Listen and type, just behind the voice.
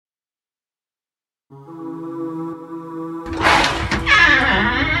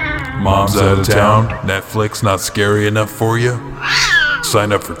Mom's out of town? Netflix not scary enough for you?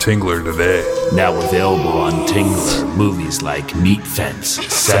 Sign up for Tingler today. Now available on Tingler, movies like Meat Fence,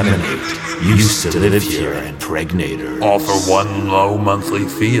 Seminate, Used to Live Here, and Pregnator. All for one low monthly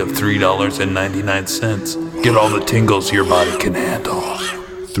fee of $3.99. Get all the tingles your body can handle.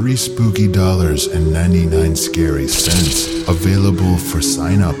 $3 spooky and 99 scary cents. Available for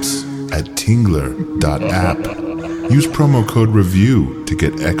signups at tingler.app. Use promo code REVIEW to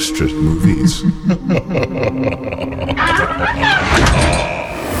get extra movies. 1,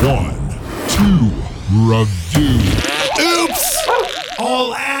 2, review. Oops!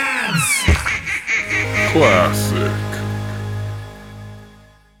 All ads! Classic.